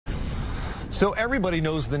So everybody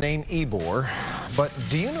knows the name Ybor, but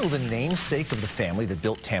do you know the namesake of the family that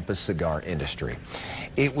built Tampa's cigar industry?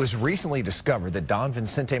 It was recently discovered that Don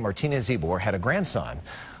Vicente Martinez Ybor had a grandson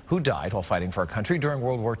who died while fighting for our country during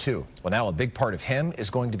World War II. Well, now a big part of him is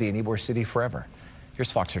going to be in Ybor City forever.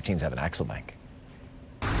 Here's Fox 13's Evan Axelbank.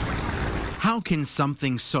 How can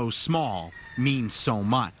something so small mean so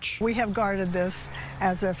much? We have guarded this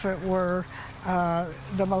as if it were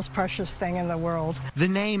the most precious thing in the world. The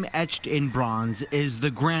name etched in bronze is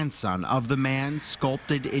the grandson of the man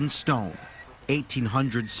sculpted in stone.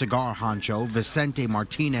 1800 cigar honcho Vicente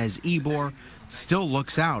Martinez Ybor still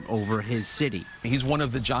looks out over his city. He's one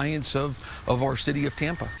of the giants of our city of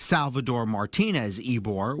Tampa. Salvador Martinez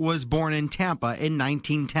Ybor was born in Tampa in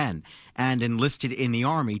 1910 and enlisted in the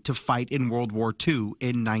Army to fight in World War II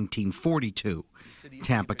in 1942.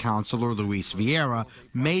 Tampa councilor Luis Vieira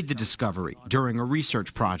made the discovery during a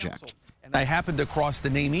research project. And I happened to cross the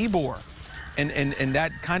name Ybor, and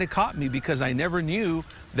that kind of caught me because I never knew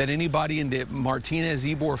that anybody in the Martinez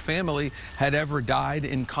Ybor family had ever died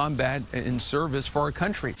in combat in service for our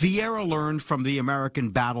country. Vieira learned from the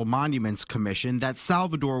American Battle Monuments Commission that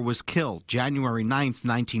Salvador was killed January 9,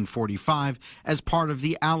 1945, as part of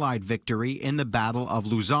the Allied victory in the Battle of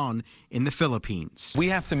Luzon in the Philippines. We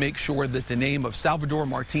have to make sure that the name of Salvador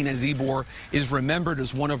Martinez Ybor is remembered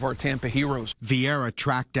as one of our Tampa heroes. Vieira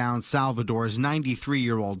tracked down Salvador's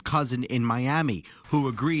 93-year-old cousin in Miami, who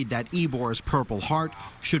agreed that Ybor's Purple Heart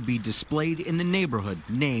should be displayed in the neighborhood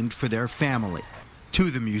named for their family.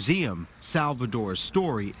 To the museum, Salvador's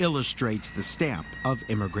story illustrates the stamp of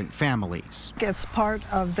immigrant families. It's part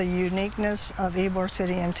of the uniqueness of Ybor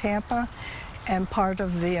City and Tampa and part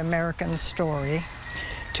of the American story.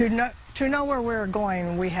 To know where we're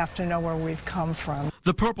going, we have to know where we've come from.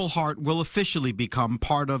 The Purple Heart will officially become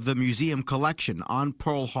part of the museum collection on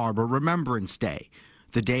Pearl Harbor Remembrance Day,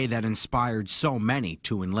 the day that inspired so many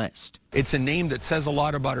to enlist. It's a name that says a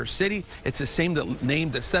lot about our city. It's a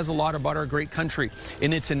name that says a lot about our great country.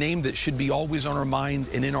 And it's a name that should be always on our mind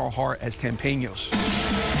and in our heart as Tampeños.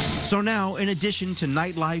 So now, in addition to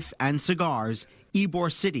nightlife and cigars,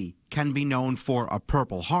 Ybor City can be known for a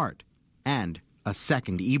Purple Heart and a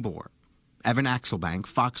second Ybor. Evan Axelbank,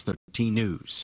 Fox 13 News.